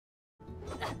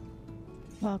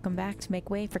Welcome back to Make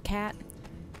Way for Cat.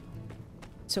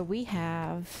 So we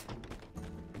have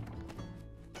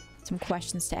some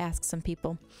questions to ask some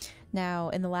people. Now,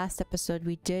 in the last episode,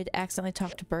 we did accidentally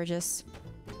talk to Burgess,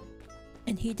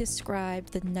 and he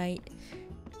described the night.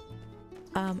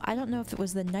 I don't know if it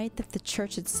was the night that the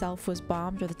church itself was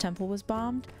bombed or the temple was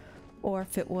bombed, or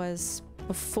if it was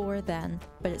before then,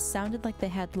 but it sounded like they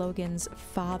had Logan's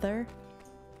father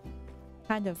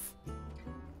kind of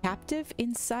captive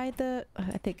inside the,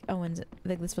 I think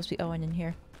there's supposed to be Owen in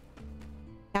here.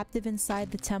 Captive inside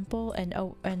the temple, and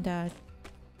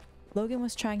Logan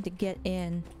was trying to get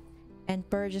in, and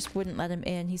Burgess wouldn't let him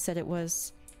in. He said it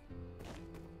was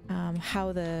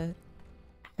how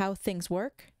things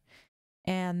work,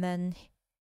 and then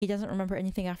he doesn't remember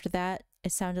anything after that.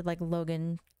 It sounded like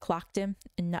Logan clocked him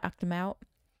and knocked him out.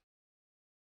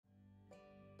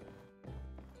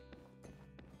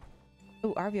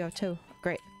 Oh, RBO too.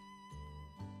 Great.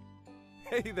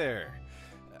 Hey there.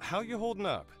 How you holding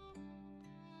up?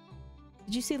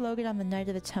 Did you see Logan on the night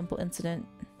of the temple incident?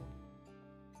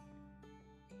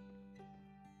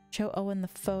 Show Owen the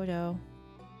photo.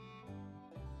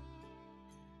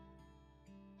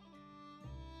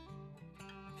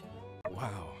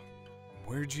 Wow.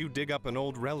 Where'd you dig up an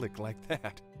old relic like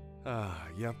that?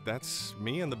 Yep, that's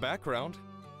me in the background.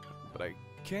 But I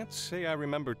can't say I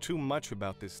remember too much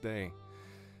about this day.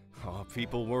 Oh,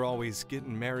 people were always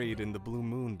getting married in the blue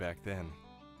moon back then.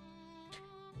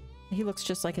 He looks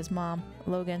just like his mom,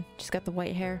 Logan. She's got the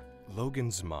white hair.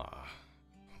 Logan's ma.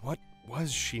 What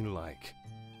was she like?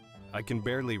 I can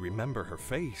barely remember her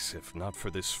face if not for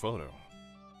this photo.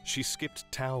 She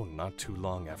skipped town not too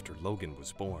long after Logan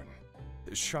was born.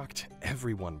 Shocked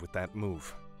everyone with that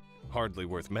move. Hardly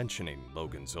worth mentioning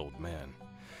Logan's old man.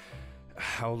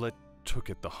 Howlett took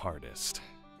it the hardest.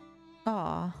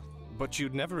 Aw. But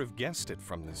you'd never have guessed it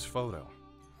from this photo.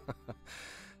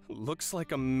 Looks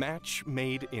like a match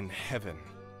made in heaven.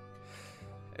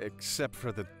 Except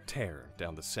for the tear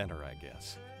down the center, I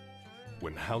guess.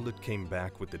 When Howlett came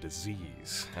back with the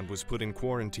disease and was put in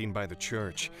quarantine by the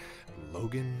church,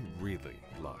 Logan really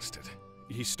lost it.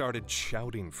 He started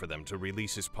shouting for them to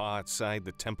release his paw outside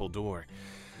the temple door.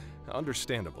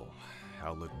 Understandable.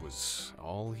 Howlett was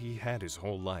all he had his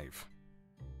whole life.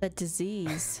 The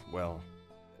disease. Well,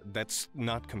 that's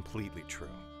not completely true.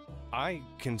 I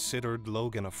considered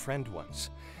Logan a friend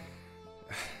once.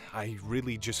 I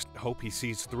really just hope he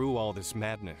sees through all this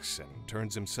madness and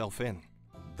turns himself in.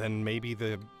 Then maybe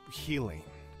the healing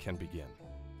can begin.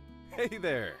 Hey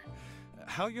there!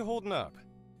 How you holding up?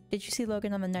 Did you see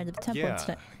Logan on the night of the temple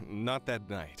incident? Not that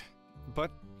night.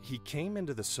 But he came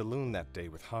into the saloon that day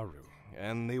with Haru,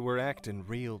 and they were acting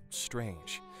real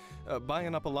strange,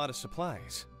 buying up a lot of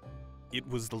supplies. It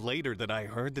was later that I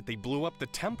heard that they blew up the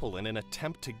temple in an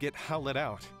attempt to get Howlett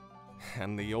out,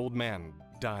 and the old man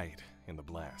died in the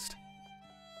blast.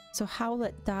 So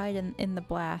Howlett died in the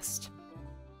blast.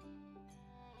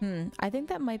 I think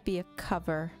that might be a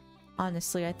cover.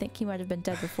 Honestly, I think he might have been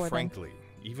dead before Frankly,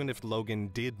 even if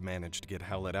Logan did manage to get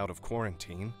Howlett out of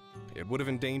quarantine, it would have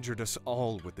endangered us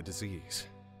all with the disease.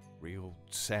 Real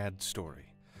sad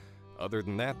story. Other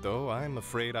than that, though, I'm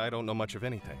afraid I don't know much of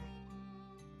anything.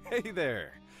 Hey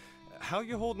there! How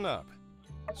you holding up?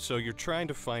 So you're trying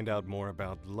to find out more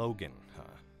about Logan, huh?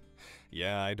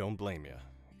 Yeah, I don't blame you.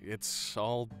 It's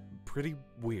all pretty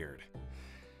weird.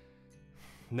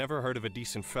 Never heard of a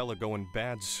decent fella going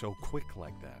bad so quick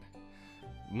like that.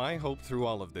 My hope through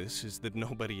all of this is that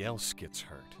nobody else gets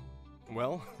hurt.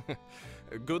 Well,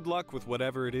 good luck with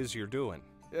whatever it is you're doing.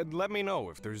 And let me know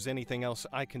if there's anything else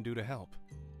I can do to help.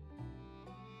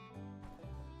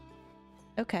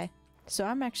 Okay, so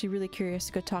I'm actually really curious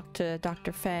to go talk to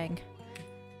Dr. Fang.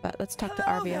 But let's talk to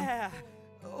Hello Arvio. there.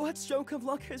 What stroke of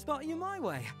luck has brought you my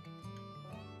way?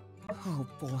 Oh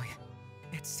boy.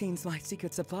 It seems my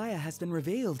secret supplier has been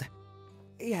revealed.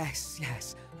 Yes.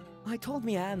 I told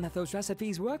Mianne that those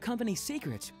recipes were company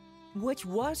secrets, which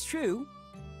was true.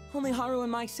 Only Haru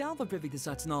and myself are privy to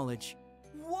such knowledge.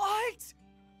 What?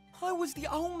 I was the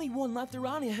only one left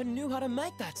around here who knew how to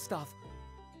make that stuff.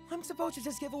 I'm supposed to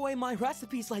just give away my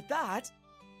recipes like that?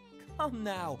 Come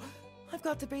now. I've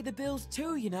got to pay the bills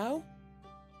too, you know?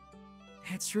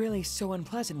 It's really so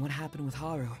unpleasant what happened with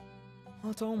Haru.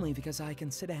 Not only because I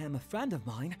consider him a friend of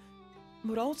mine,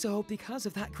 but also because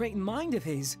of that great mind of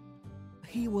his.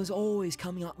 He was always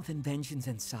coming up with inventions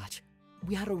and such.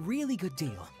 We had a really good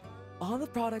deal. All the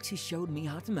products he showed me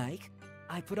how to make,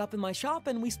 I put up in my shop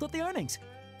and we split the earnings.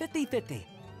 50-50.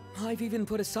 I've even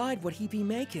put aside what he'd be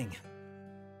making.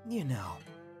 You know,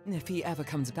 if he ever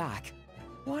comes back.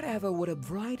 Whatever would a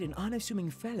bright and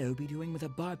unassuming fellow be doing with a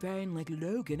barbarian like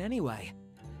Logan anyway?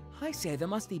 I say there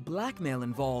must be blackmail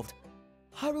involved.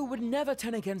 Haru would never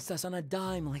turn against us on a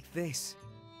dime like this.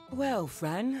 Well,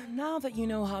 friend, now that you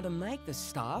know how to make the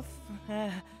stuff,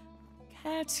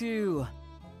 care to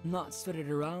not spread it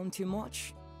around too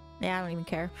much? Yeah, I don't even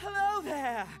care. Hello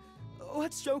there!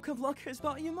 What stroke of luck has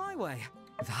brought you my way?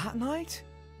 That night?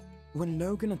 When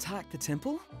Logan attacked the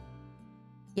temple?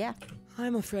 Yeah.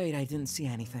 I'm afraid I didn't see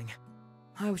anything.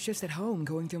 I was just at home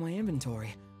going through my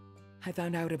inventory. I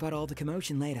found out about all the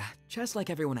commotion later, just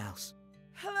like everyone else.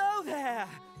 Hello there!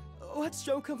 What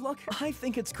stroke of luck? I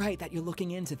think it's great that you're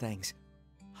looking into things.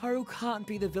 Haru can't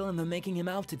be the villain they're making him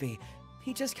out to be.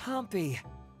 He just can't be.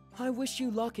 I wish you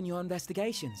luck in your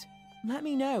investigations. Let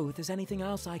me know if there's anything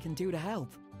else I can do to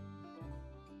help.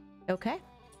 Okay.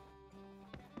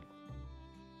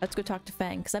 Let's go talk to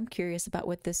Fang, because I'm curious about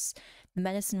what this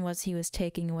medicine was he was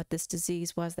taking and what this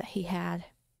disease was that he had.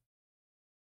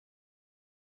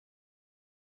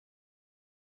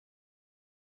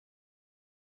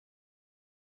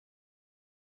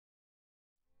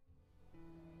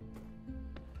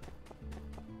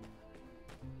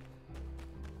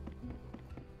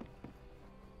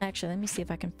 Actually, let me see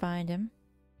if I can find him.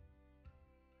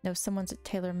 No, someone's at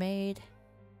Tailor Made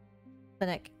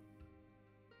Clinic.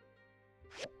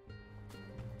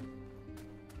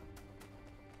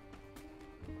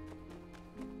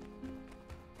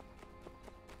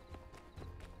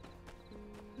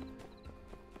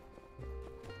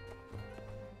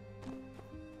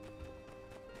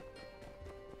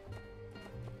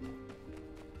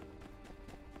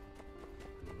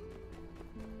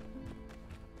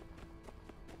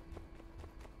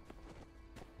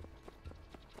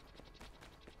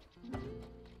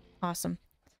 Awesome.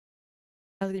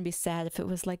 I was gonna be sad if it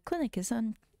was like clinic is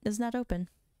not open.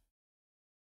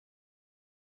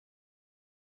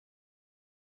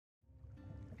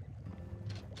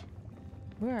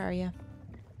 Where are you?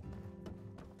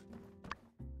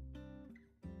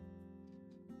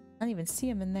 I don't even see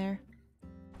him in there.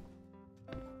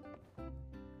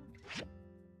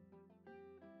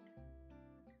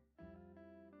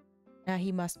 Ah,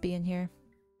 he must be in here.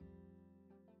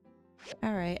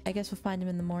 Alright, I guess we'll find him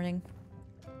in the morning.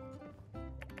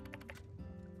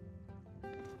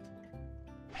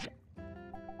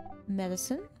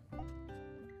 Medicine.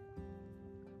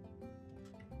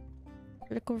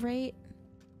 Critical rate.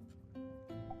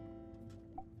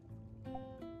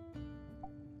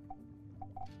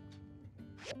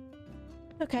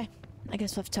 Okay, I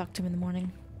guess we'll have to talk to him in the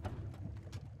morning.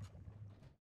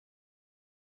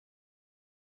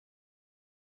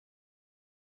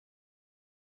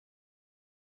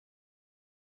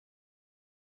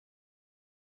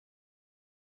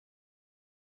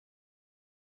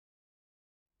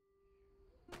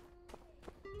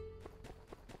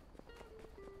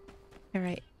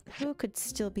 Alright, who could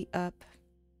still be up?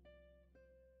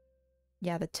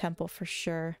 Yeah, the temple for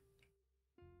sure.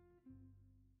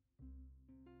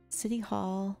 City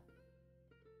Hall.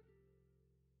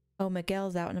 Oh,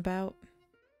 Miguel's out and about.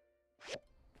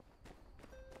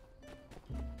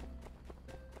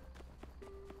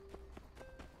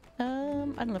 I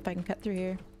don't know if I can cut through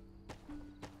here.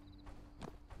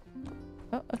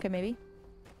 Oh, okay, maybe.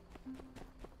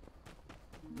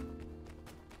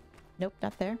 Nope,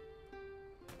 not there.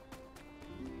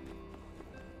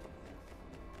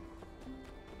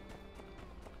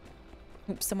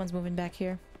 Oops, someone's moving back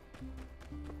here.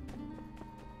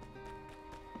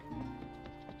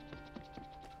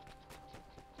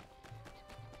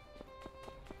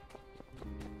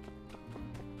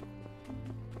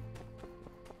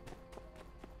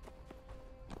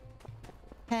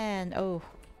 And oh.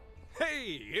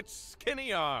 Hey, it's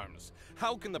Skinny Arms.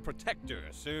 How can the Protector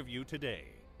serve you today?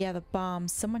 Yeah, the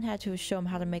bombs. Someone had to show him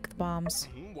how to make the bombs.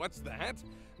 What's that?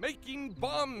 Making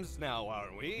bombs now, are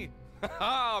we?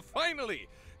 Haha, finally!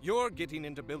 You're getting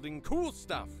into building cool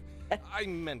stuff. I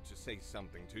meant to say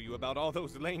something to you about all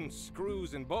those lame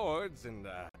screws and boards and,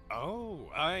 oh,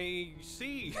 I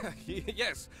see.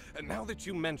 Yes, now that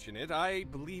you mention it, I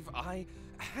believe I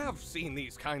have seen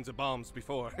these kinds of bombs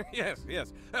before. Yes.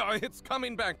 It's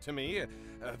coming back to me.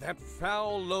 That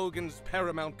foul Logan's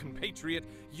paramount compatriot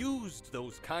used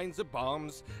those kinds of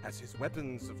bombs as his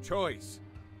weapons of choice.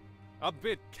 A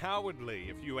bit cowardly,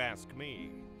 if you ask me.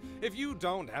 If you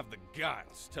don't have the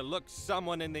guts to look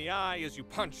someone in the eye as you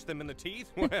punch them in the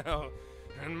teeth, well,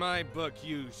 in my book,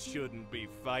 you shouldn't be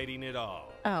fighting at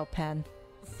all. Oh, Pen.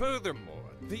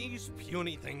 Furthermore, these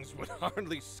puny things would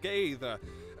hardly scathe a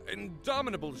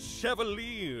indomitable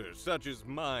chevalier such as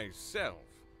myself.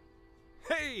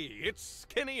 Hey, it's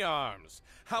Skinny Arms.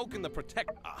 How can the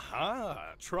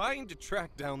Aha, trying to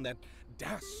track down that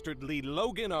dastardly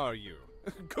Logan, are you?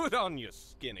 Good on you,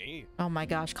 Skinny. Oh my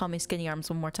gosh, call me Skinny Arms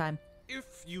one more time.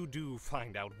 If you do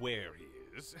find out where he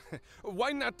is,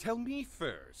 why not tell me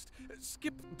first?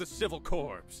 Skip the civil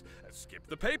corps. Skip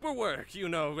the paperwork, you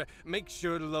know. Make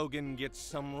sure Logan gets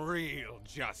some real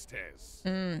justice.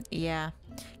 Yeah.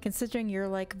 Considering you're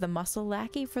like the muscle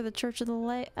lackey for the Church of the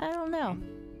Light, I don't know.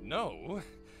 No.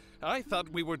 I thought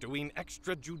we were doing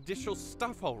extrajudicial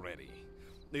stuff already.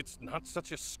 It's not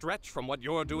such a stretch from what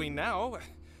you're doing now.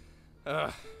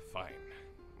 Fine.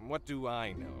 What do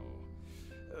I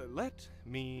know? Let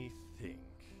me think.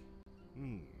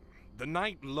 The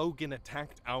night Logan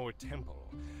attacked our temple,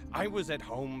 I was at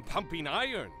home pumping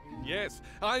iron. Yes,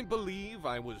 I believe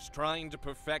I was trying to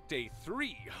perfect a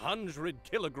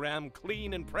 300-kilogram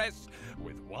clean and press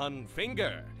with one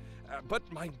finger.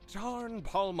 But my darn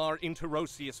palmar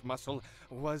interosseous muscle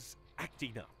was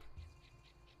acting up.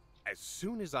 As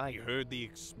soon as I heard the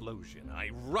explosion, I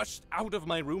rushed out of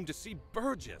my room to see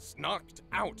Burgess knocked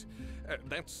out.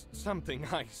 That's something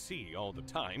I see all the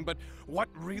time, but what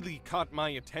really caught my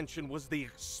attention was the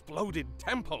exploded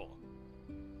temple.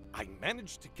 I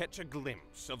managed to catch a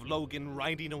glimpse of Logan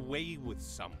riding away with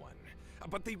someone,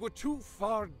 but they were too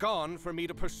far gone for me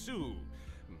to pursue.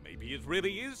 Maybe it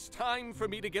really is time for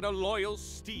me to get a loyal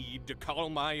steed to call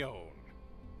my own.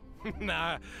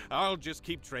 Nah, I'll just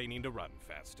keep training to run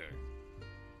faster.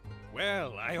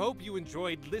 Well, I hope you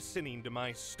enjoyed listening to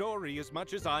my story as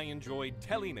much as I enjoyed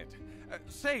telling it.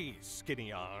 Say,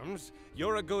 Skinny Arms,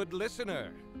 you're a good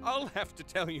listener. I'll have to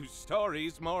tell you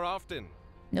stories more often.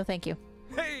 No, thank you.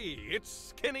 Hey,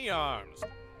 it's Skinny Arms.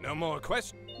 No more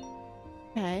questions.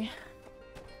 Okay.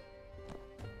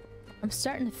 I'm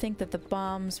starting to think that the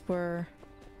bombs were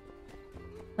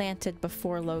planted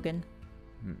before Logan.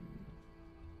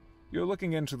 You're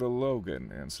looking into the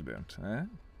Logan incident, eh?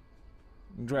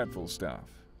 Dreadful stuff.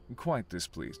 Quite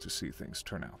displeased to see things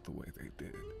turn out the way they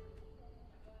did.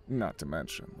 Not to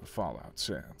mention the fallout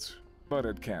since. But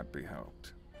it can't be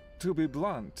helped. To be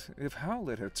blunt, if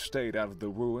Howlett had stayed out of the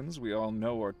ruins we all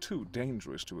know are too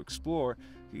dangerous to explore,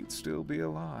 he'd still be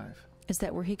alive. Is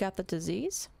that where he got the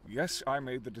disease? Yes, I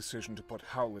made the decision to put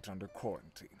Howlett under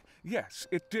quarantine. Yes,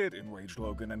 it did enrage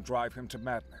Logan and drive him to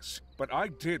madness. But I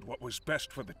did what was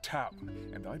best for the town,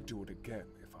 and I'd do it again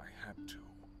if I had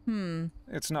to.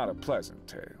 It's not a pleasant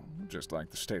tale, just like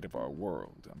the state of our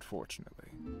world, unfortunately.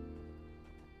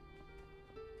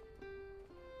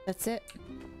 That's it.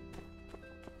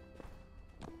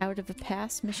 Out of a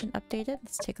pass mission updated.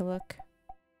 Let's take a look.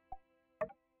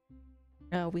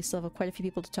 Oh, we still have quite a few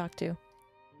people to talk to.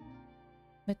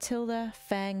 Matilda,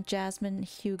 Fang, Jasmine,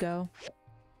 Hugo.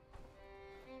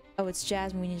 Oh, it's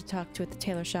Jasmine we need to talk to at the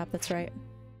tailor shop, that's right.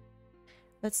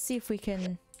 Let's see if we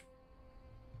can...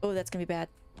 Oh, that's gonna be bad.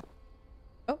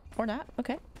 Oh, or not,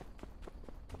 okay.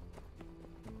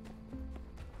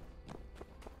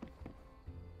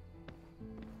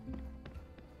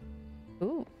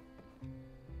 Ooh.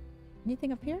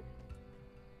 Anything up here?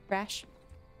 Trash.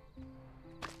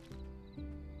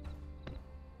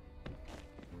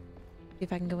 See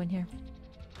if I can go in here.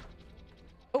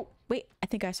 Oh, wait, I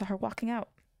think I saw her walking out.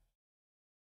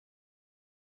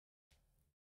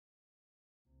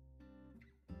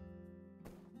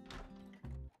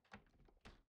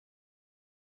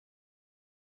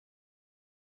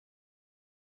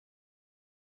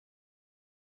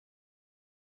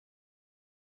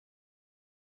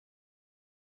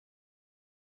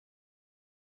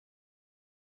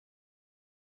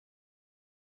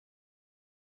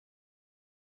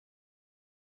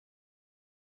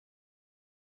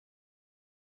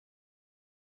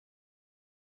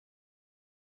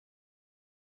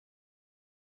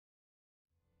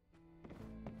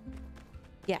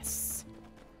 Yes.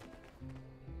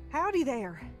 Howdy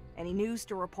there. Any news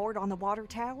to report on the water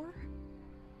tower?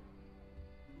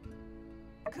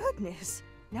 Goodness,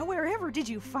 nowhere ever did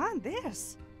you find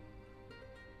this.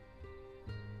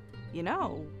 You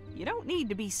know, you don't need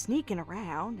to be sneaking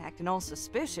around, acting all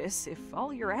suspicious if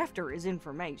all you're after is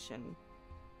information.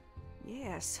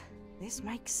 Yes, this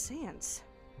makes sense.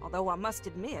 Although I must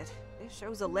admit, this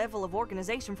shows a level of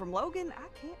organization from Logan I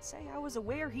can't say I was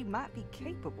aware he might be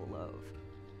capable of.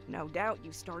 No doubt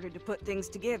you started to put things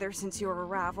together since your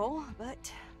arrival,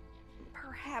 but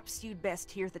perhaps you'd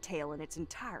best hear the tale in its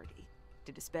entirety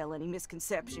to dispel any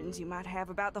misconceptions you might have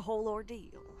about the whole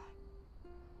ordeal.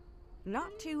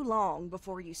 Not too long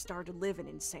before you started living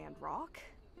in Sandrock,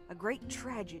 a great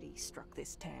tragedy struck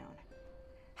this town.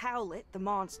 Howlett, the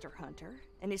monster hunter,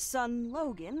 and his son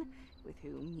Logan, with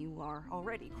whom you are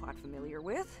already quite familiar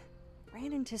with,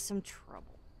 ran into some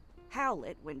trouble.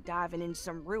 Howlett went diving in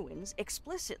some ruins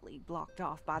explicitly blocked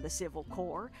off by the Civil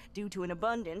Corps due to an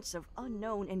abundance of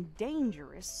unknown and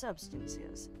dangerous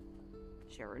substances.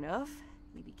 Sure enough,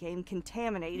 he became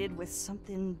contaminated with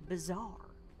something bizarre.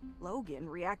 Logan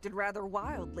reacted rather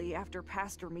wildly after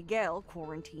Pastor Miguel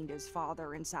quarantined his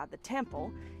father inside the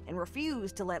temple and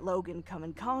refused to let Logan come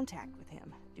in contact with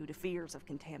him due to fears of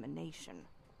contamination.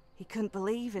 He couldn't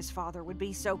believe his father would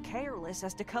be so careless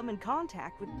as to come in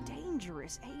contact with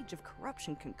dangerous Age of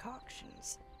Corruption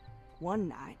concoctions. One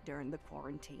night during the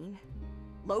quarantine,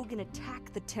 Logan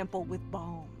attacked the temple with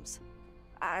bombs.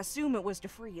 I assume it was to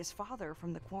free his father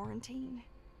from the quarantine.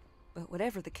 But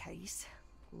whatever the case,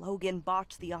 Logan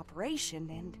botched the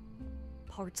operation and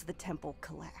parts of the temple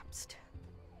collapsed.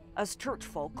 Us church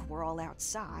folk were all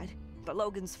outside, but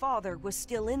Logan's father was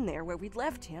still in there where we'd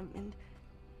left him, and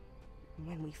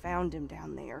when we found him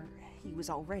down there, he was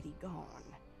already gone.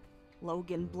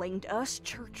 Logan blamed us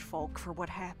church folk for what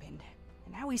happened,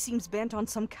 and now he seems bent on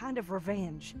some kind of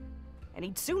revenge. And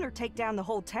he'd sooner take down the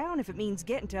whole town if it means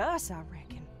getting to us, I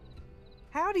reckon.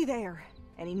 Howdy there.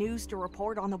 Any news to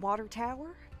report on the water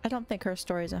tower? I don't think her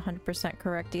story is 100%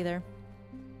 correct either.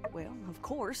 Well, of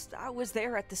course, I was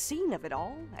there at the scene of it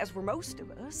all, as were most of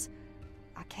us.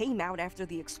 I came out after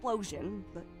the explosion,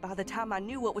 but by the time I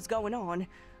knew what was going on,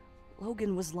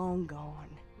 Logan was long gone.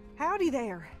 Howdy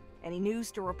there. Any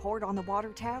news to report on the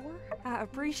water tower? I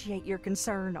appreciate your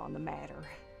concern on the matter,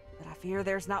 but I fear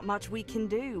there's not much we can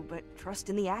do but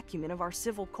trust in the acumen of our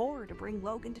Civil Corps to bring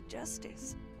Logan to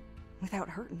justice. Without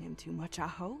hurting him too much, I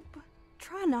hope.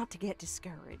 Try not to get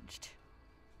discouraged.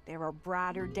 There are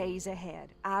brighter days ahead,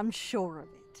 I'm sure of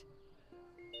it.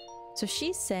 So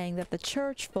she's saying that the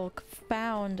church folk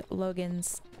found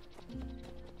Logan's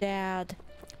dad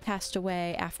passed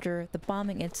away after the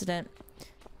bombing incident.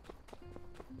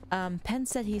 Penn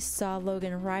said he saw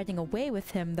Logan riding away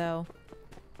with him, though.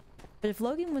 But if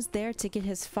Logan was there to get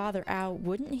his father out,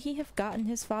 wouldn't he have gotten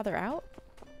his father out?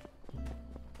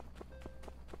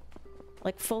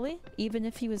 Like, fully? Even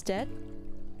if he was dead?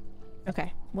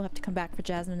 Okay, we'll have to come back for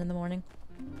Jasmine in the morning.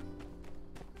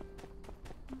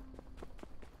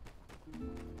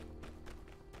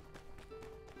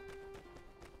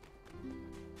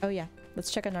 Oh yeah,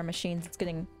 let's check on our machines. It's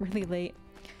getting really late.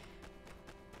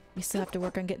 We still have to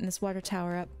work on getting this water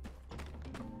tower up.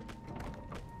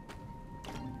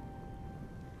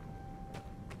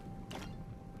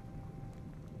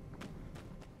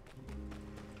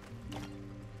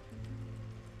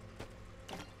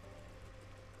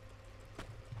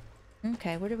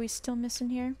 Okay, what are we still missing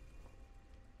here?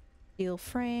 Steel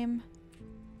frame.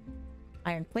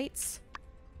 Iron plates.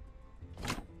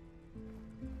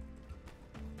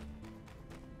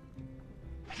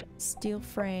 Steel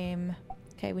frame.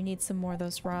 Okay, we need some more of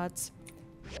those rods.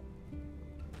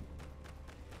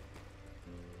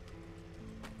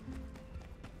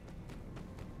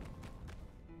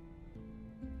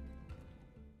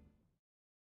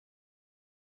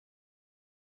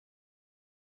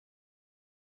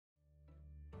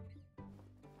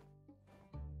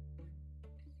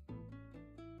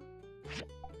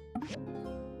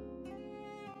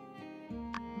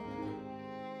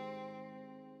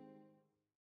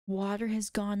 Water has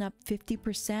gone up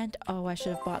 50%. Oh, I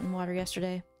should have bought water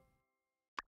yesterday.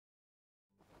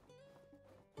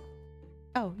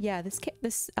 Oh, yeah, this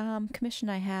commission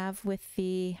I have with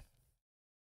the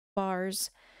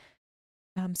bars,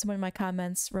 someone in my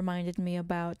comments reminded me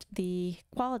about the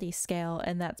quality scale,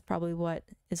 and that's probably what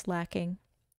is lacking.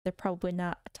 They're probably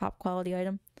not a top quality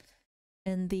item,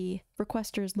 and the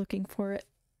requester is looking for it.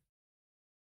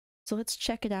 So let's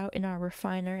check it out in our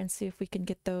refiner and see if we can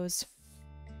get those.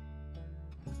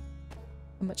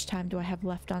 How much time do I have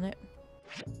left on it?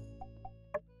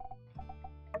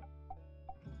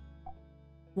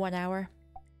 1 hour.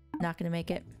 Not gonna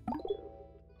make it.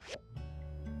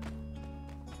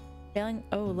 Failing.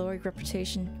 Oh, lowering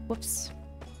reputation. Whoops.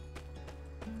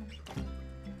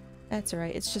 That's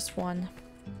alright, it's just one.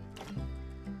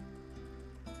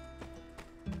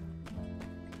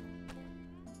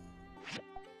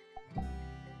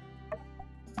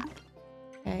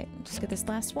 Okay, just get this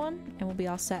last one and we'll be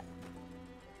all set.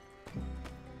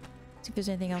 See if there's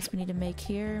anything else we need to make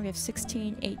here. We have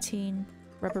 16, 18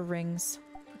 rubber rings.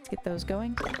 Let's get those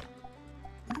going.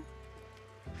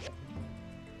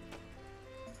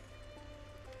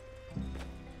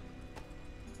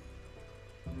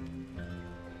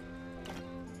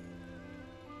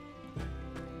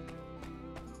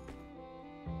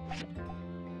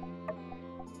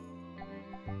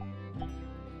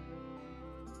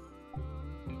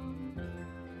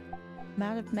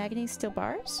 Amount of manganese steel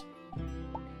bars?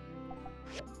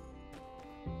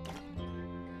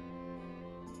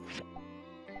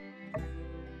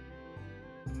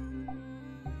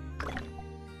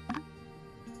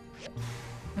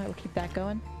 Alright, we'll keep that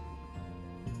going.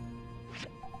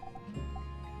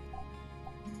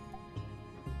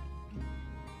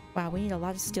 Wow, we need a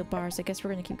lot of steel bars. I guess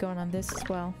we're gonna keep going on this as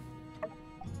well.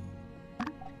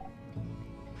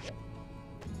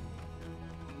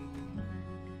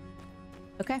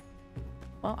 Okay.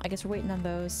 Well, I guess we're waiting on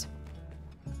those.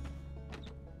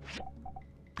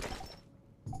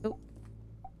 Oh.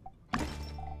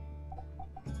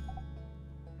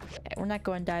 Okay, we're not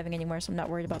going diving anymore, so I'm not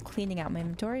worried about cleaning out my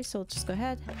inventory, so we'll just go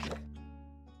ahead.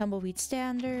 Tumbleweed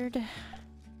standard.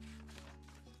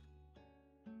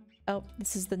 Oh,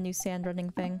 this is the new sand running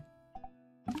thing.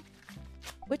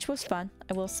 Which was fun,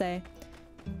 I will say.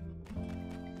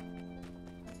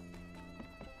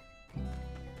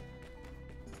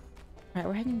 Alright,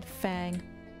 we're heading to Fang.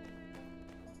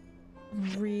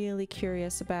 I'm really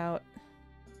curious about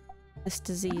this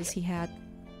disease he had.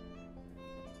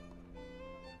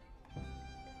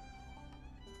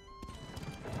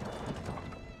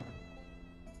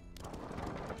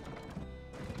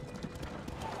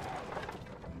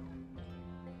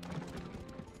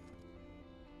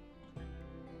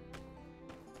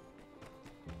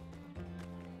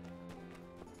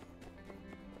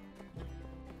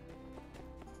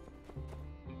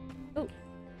 Oh,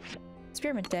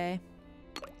 experiment day.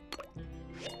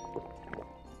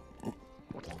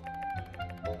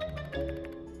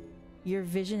 Your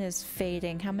vision is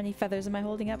fading. How many feathers am I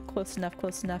holding up? Close enough,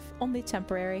 close enough. Only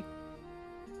temporary.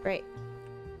 Great.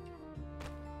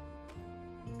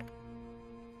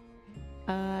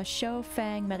 Show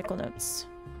Fang medical notes.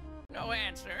 No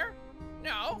answer?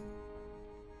 No?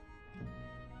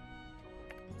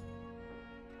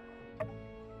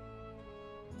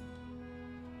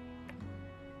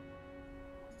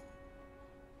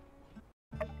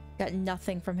 Got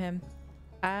nothing from him.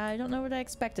 I don't know what I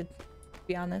expected, to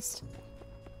be honest.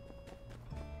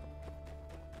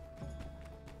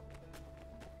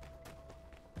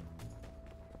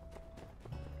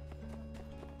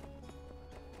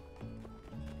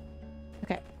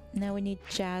 Okay, now we need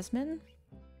Jasmine.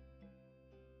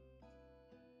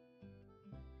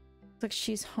 Looks like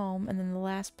she's home, and then the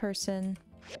last person...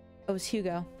 Oh, it was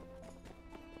Hugo.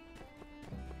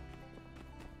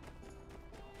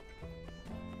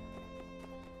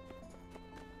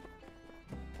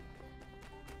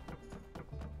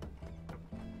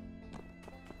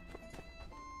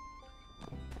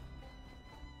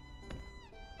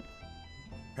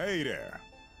 Hey there.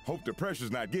 Hope the pressure's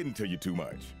not getting to you too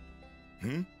much.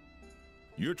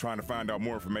 You're trying to find out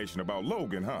more information about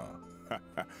Logan, huh?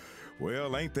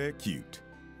 Well, ain't that cute?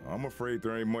 I'm afraid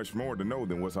there ain't much more to know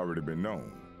than what's already been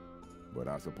known. But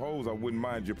I suppose I wouldn't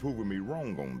mind you proving me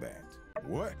wrong on that.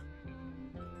 What?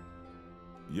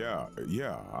 Yeah,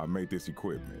 I made this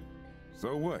equipment.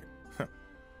 So what?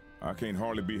 I can't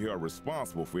hardly be held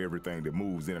responsible for everything that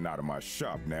moves in and out of my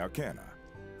shop now, can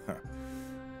I?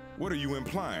 What are you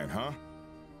implying, huh?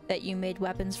 That you made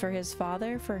weapons for his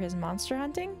father for his monster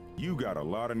hunting? You got a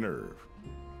lot of nerve.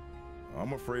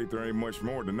 I'm afraid there ain't much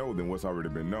more to know than what's already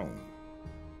been known.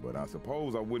 But I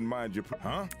suppose I wouldn't mind you...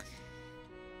 Huh?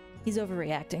 He's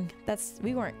overreacting.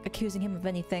 We weren't accusing him of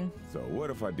anything. So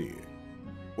what if I did?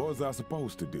 What was I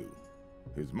supposed to do?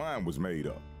 His mind was made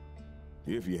up.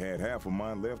 If he had half of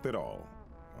mine left at all.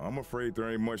 I'm afraid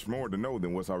there ain't much more to know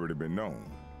than what's already been known.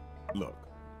 Look.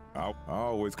 I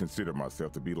always considered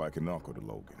myself to be like an uncle to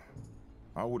Logan.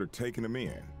 I would have taken him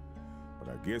in, but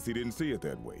I guess he didn't see it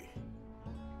that way.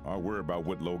 I worry about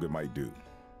what Logan might do,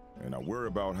 and I worry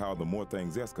about how the more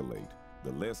things escalate,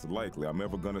 the less likely I'm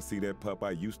ever gonna see that pup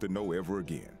I used to know ever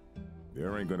again.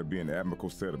 There ain't gonna be an amicable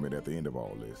settlement at the end of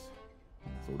all this,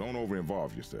 so don't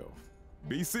over-involve yourself.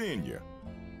 Be seeing ya.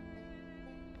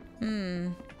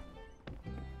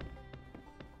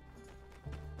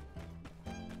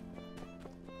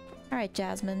 Alright,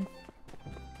 Jasmine.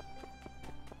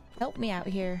 Help me out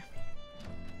here.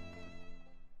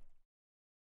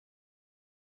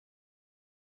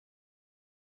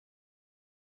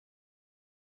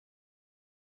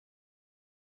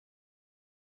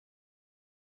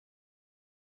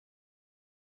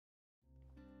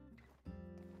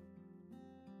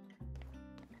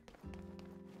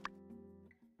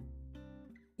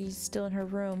 She's still in her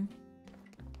room.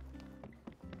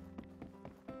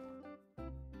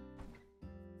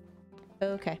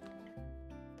 Okay.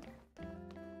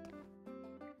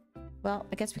 Well,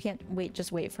 I guess we can't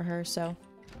just wait for her, so...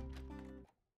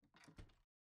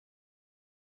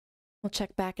 We'll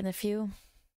check back in a few.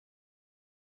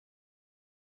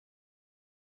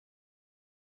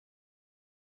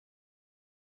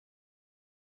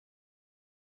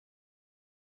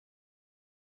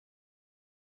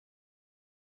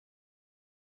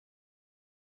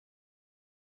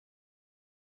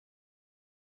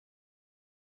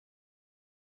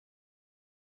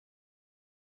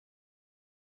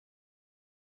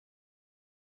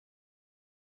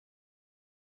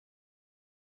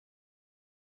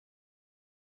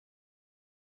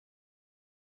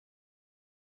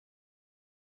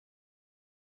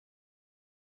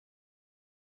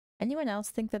 Anyone else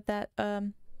think that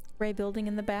gray building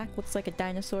in the back looks like a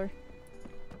dinosaur?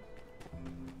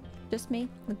 Just me?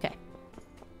 Okay.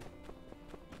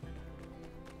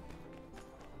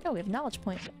 Oh, we have a knowledge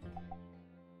point.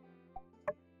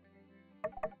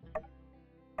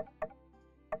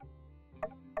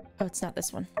 Oh, it's not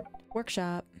this one.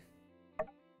 Workshop.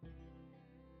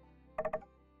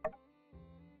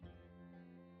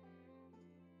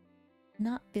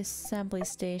 Not the assembly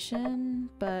station,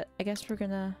 but I guess we're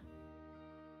gonna...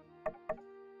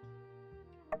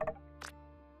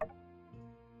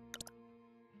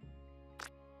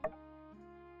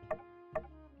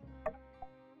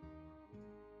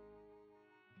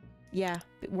 Yeah,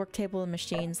 work table and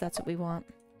machines, that's what we want.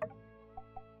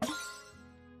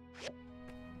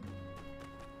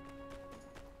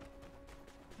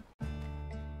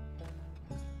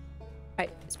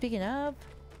 Alright, speaking of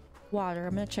water,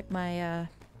 I'm gonna check my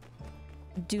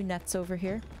dew nets over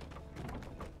here.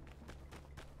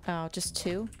 Oh, just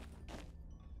 2?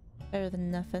 Better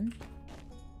than nothing.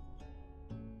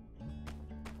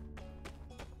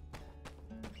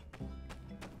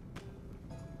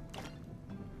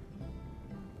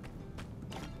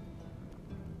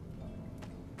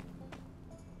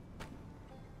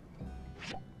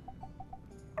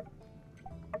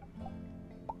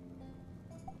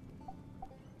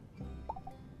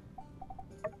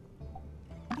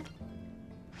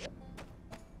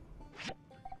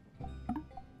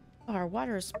 Our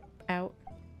water's out.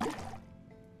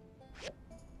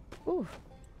 Ooh.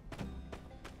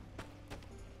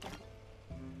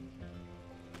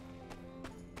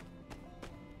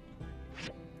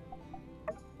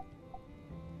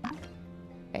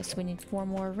 Okay, so we need 4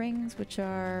 more rings, which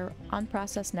are on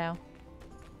process now.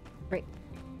 Great.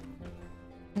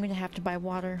 I'm gonna have to buy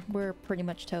water. We're pretty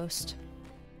much toast.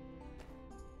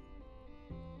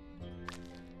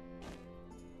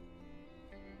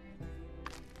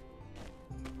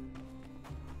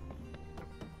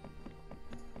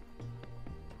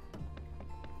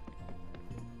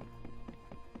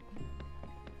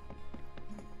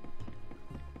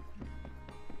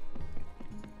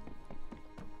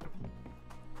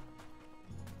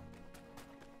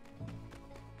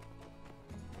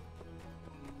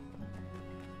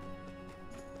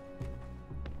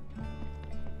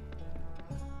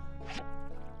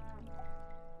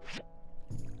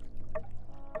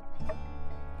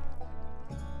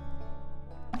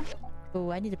 Oh,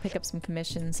 I need to pick up some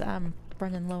commissions. I'm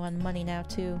running low on money now,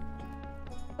 too.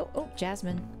 Oh, oh,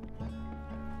 Jasmine.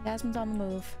 Jasmine's on the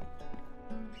move.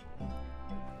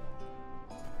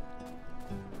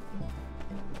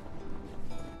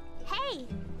 Hey!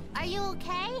 Are you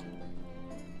okay?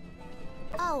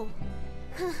 Oh.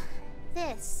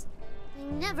 This. I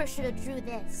never should have drew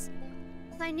this.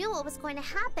 If I knew what was going to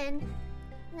happen,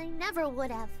 I never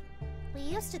would have. We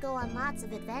used to go on lots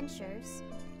of adventures.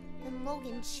 Then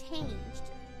Logan changed.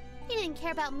 He didn't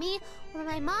care about me, or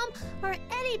my mom, or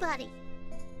anybody.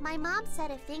 My mom said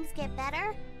if things get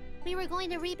better, we were going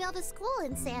to rebuild a school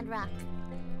in Sandrock.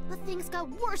 But things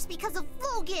got worse because of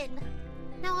Logan!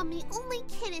 Now I'm the only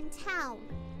kid in town.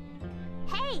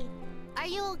 Hey! Are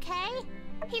you okay?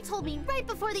 He told me right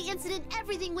before the incident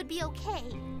everything would be okay.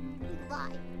 He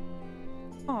lied.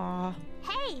 Aww.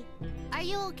 Hey! Are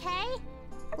you okay?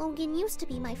 Logan used to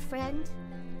be my friend.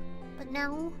 But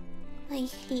now... I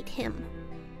hate him.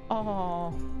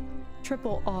 Aw.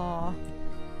 Triple aw.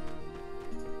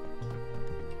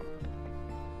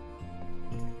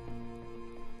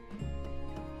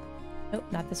 Nope,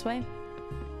 not this way.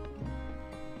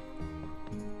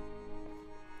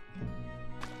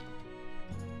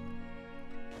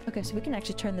 Okay, so we can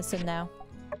actually turn this in now.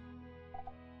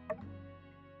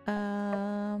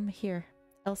 Here.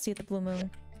 Elsie at the Blue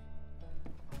Moon.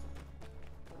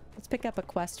 Let's pick up a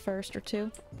quest first or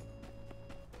 2.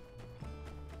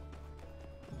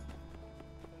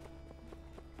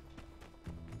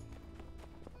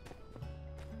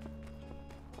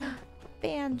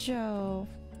 Banjo!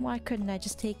 Why couldn't I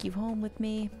just take you home with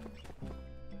me?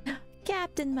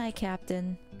 Captain, my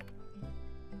captain!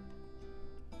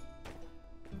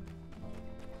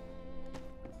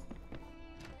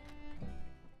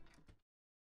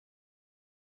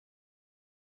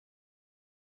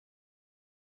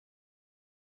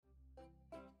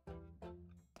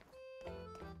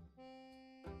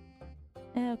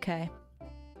 Okay.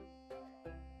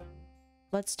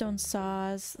 Bloodstone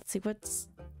saws. Let's see, what's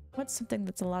something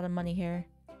that's a lot of money here?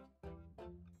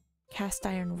 Cast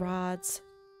iron rods.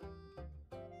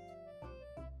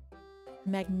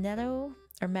 Magneto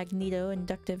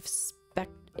inductive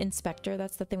inspector.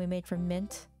 That's the thing we made from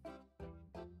mint.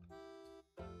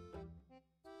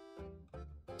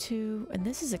 2, and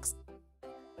this is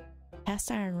Cast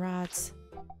iron rods.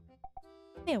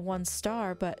 Only a 1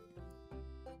 star, but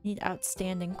need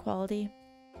outstanding quality.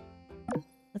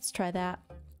 Let's try that.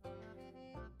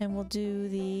 And we'll do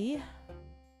the...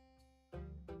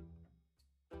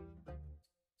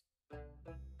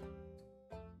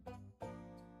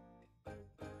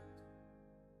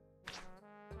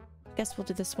 Guess we'll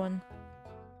do this one.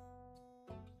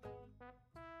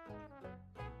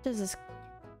 Does this...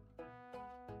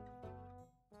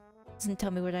 Doesn't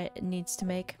tell me what it needs to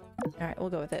make. Alright,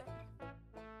 we'll go with it.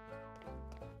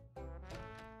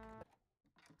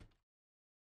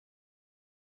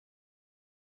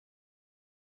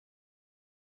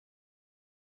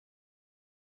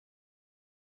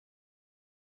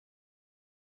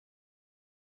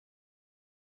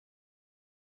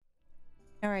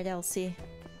 Alright, Elsie.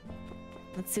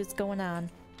 Let's see what's going on.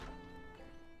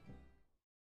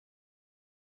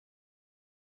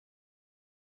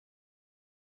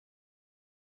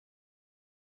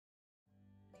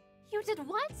 You did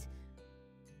what?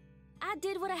 I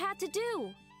did what I had to do.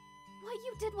 What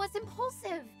you did was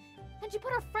impulsive. And you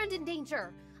put our friend in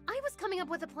danger. I was coming up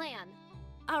with a plan.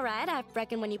 Alright, I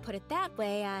reckon when you put it that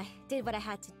way, I did what I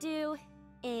had to do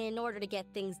in order to get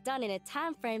things done in a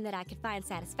time frame that I could find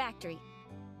satisfactory.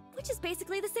 Which is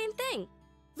basically the same thing.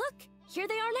 Look, here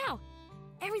they are now.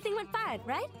 Everything went fine,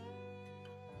 right?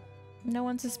 No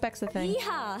one suspects a thing.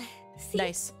 Yeehaw! See,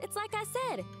 nice. It's like I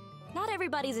said. Not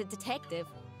everybody's a detective.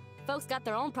 Folks got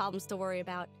their own problems to worry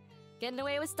about. Getting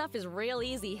away with stuff is real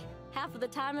easy. Half of the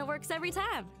time it works every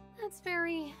time. That's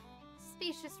very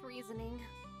specious reasoning.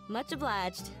 Much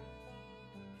obliged.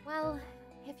 Well,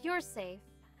 if you're safe,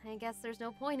 I guess there's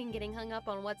no point in getting hung up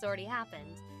on what's already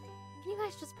happened. Can you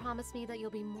guys just promise me that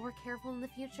you'll be more careful in the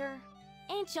future?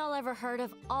 Ain't y'all ever heard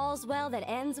of all's well that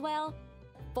ends well?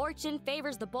 Fortune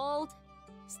favors the bold.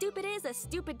 Stupid is as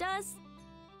stupid does.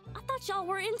 I thought y'all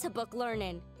were into book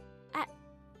learning.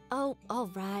 Oh,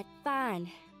 alright,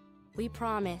 fine. We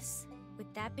promise.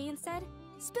 With that being said,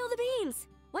 spill the beans!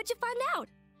 What'd you find out?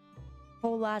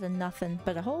 Whole lot of nothing,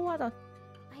 but a whole lot of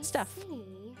stuff. I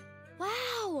see.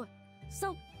 Wow!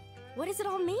 So, what does it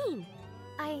all mean?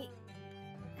 I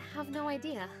have no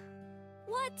idea.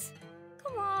 What?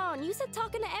 Come on, you said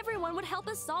talking to everyone would help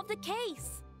us solve the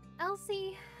case.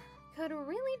 Elsie could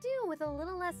really do with a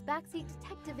little less backseat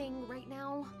detectiving right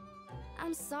now.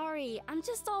 I'm sorry, I'm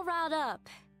just all riled up.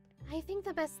 I think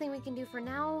the best thing we can do for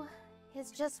now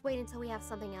is just wait until we have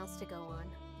something else to go on.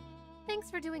 Thanks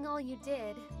for doing all you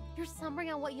did. Your summary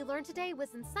on what you learned today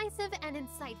was incisive and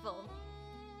insightful.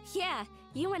 Yeah,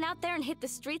 you went out there and hit the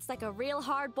streets like a real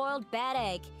hard-boiled bad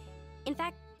egg. In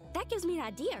fact, that gives me an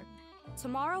idea.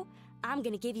 Tomorrow, I'm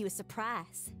gonna give you a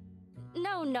surprise.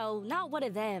 No, not one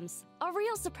of thems. A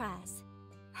real surprise.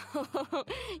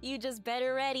 You just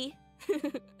better ready.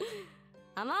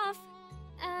 I'm off.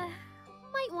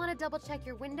 Might want to double check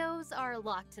your windows are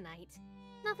locked tonight.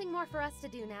 Nothing more for us to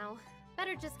do now.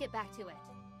 Better just get back to it.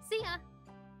 See ya!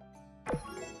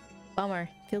 Bummer.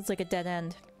 Feels like a dead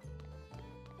end.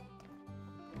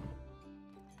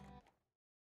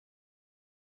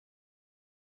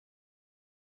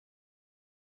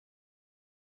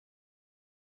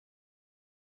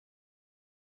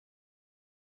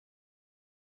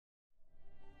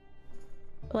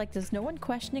 Like, there's no one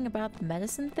questioning about the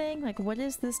medicine thing? Like, what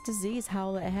is this disease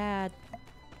Howlett had?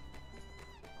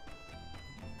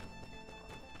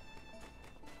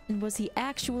 And was he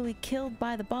actually killed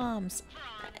by the bombs?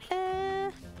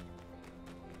 Ugh,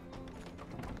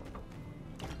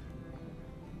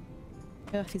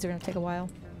 these are gonna take a while.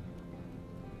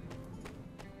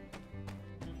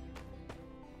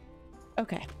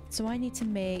 Okay, so I need to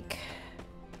make...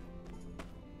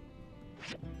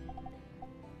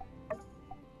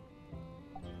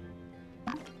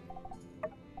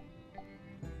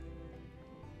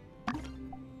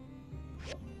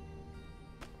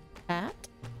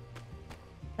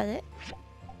 That it?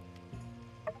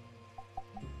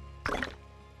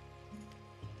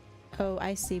 Oh,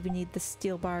 I see. We need the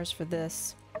steel bars for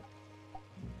this.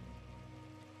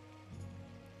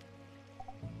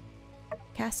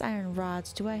 Cast iron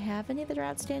rods. Do I have any that are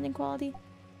outstanding quality?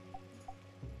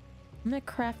 I'm gonna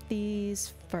craft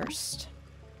these first.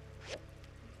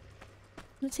 I'm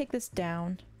gonna take this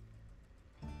down.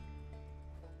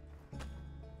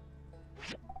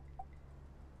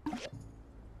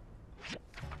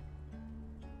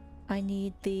 I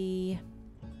need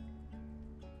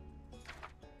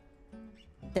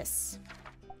this.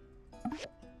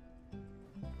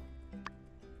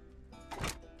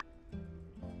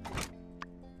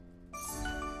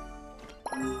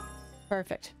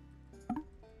 Perfect.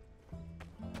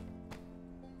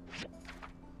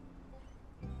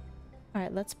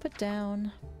 Alright, let's put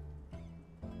down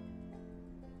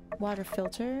water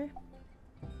filter.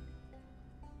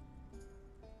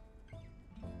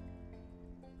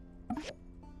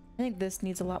 I think this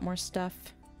needs a lot more stuff.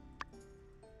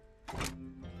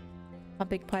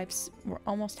 Pumping pipes we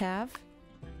almost have.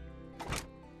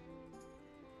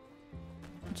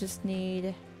 Just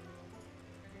need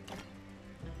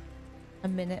a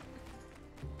minute.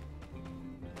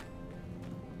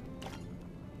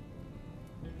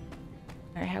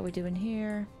 Alright, how we doing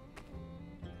here?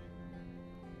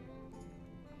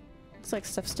 Looks like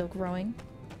stuff's still growing.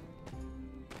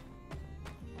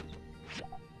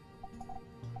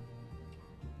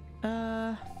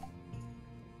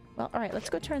 Well, alright, let's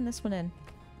go turn this one in.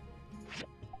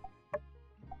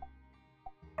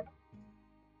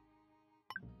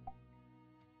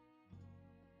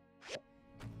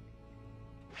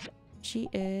 She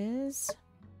is...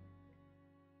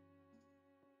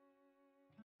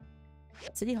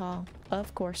 City Hall,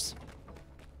 of course.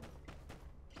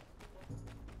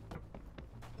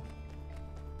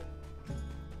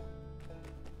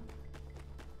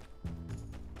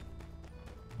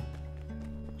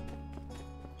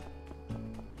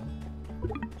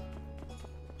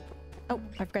 Oh,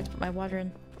 I forgot to put my water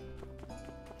in.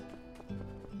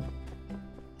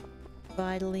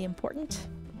 Vitally important.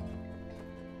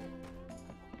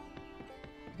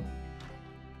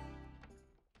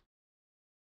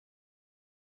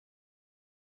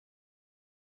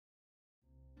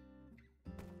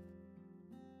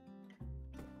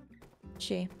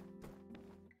 She.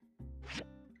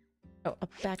 Oh,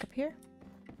 back up here.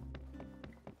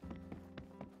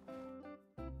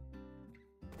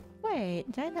 Wait,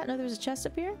 did I not know there was a chest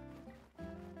up here?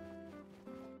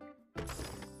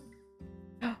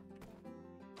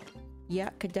 Yeah,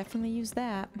 could definitely use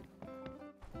that.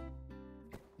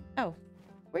 Oh,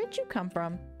 where'd you come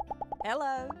from?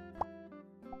 Hello.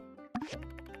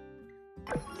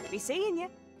 Be seeing you.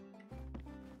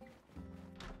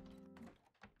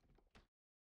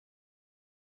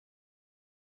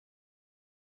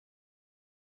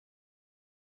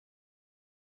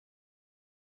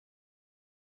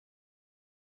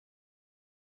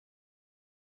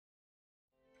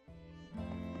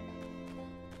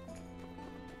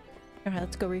 Alright,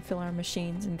 let's go refill our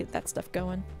machines and get that stuff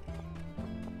going.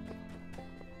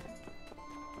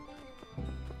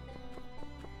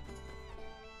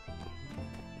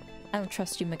 I don't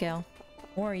trust you, Miguel.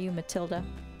 Or you, Matilda.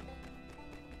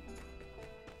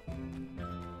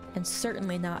 And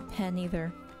certainly not Penn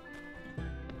either.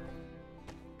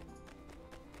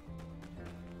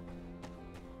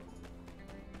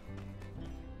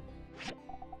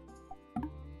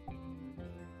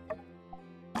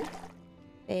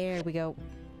 There we go.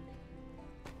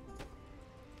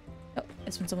 Oh,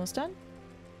 this one's almost done.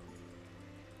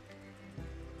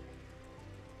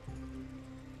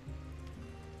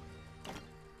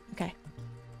 Okay.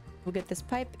 We'll get this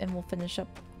pipe and we'll finish up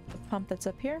the pump that's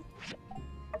up here.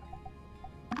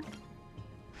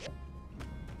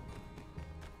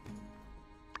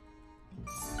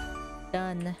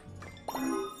 Done.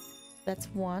 That's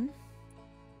one.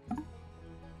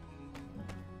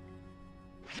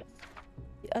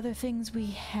 The other things we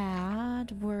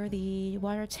had were the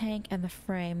water tank and the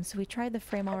frame. So we tried the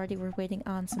frame already. We're waiting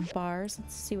on some bars.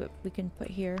 Let's see what we can put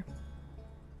here.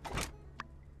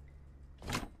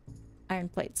 Iron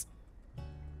plates.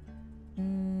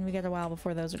 We got a while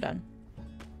before those are done.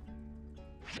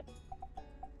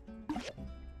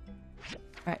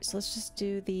 Alright, so let's just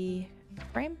do the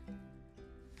frame.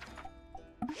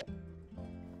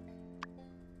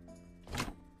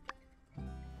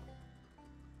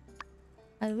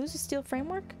 I lose a steel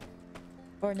framework?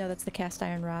 Or no, that's the cast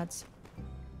iron rods.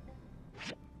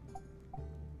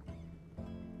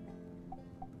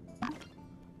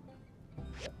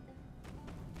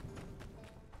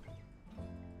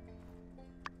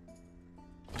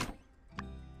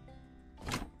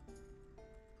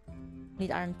 Need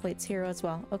iron plates here as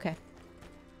well. Okay.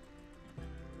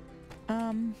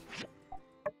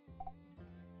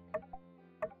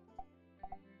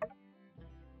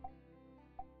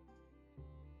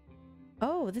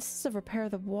 Oh, this is a repair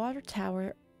the water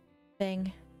tower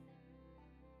thing.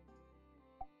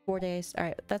 4 days.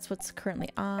 Alright, that's what's currently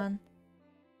on.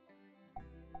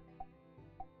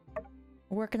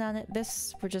 Working on it.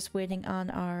 This, we're just waiting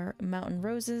on our mountain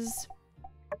roses.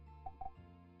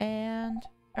 And,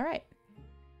 alright.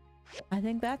 I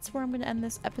think that's where I'm going to end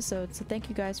this episode. So thank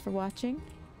you guys for watching.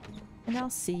 And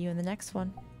I'll see you in the next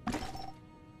one.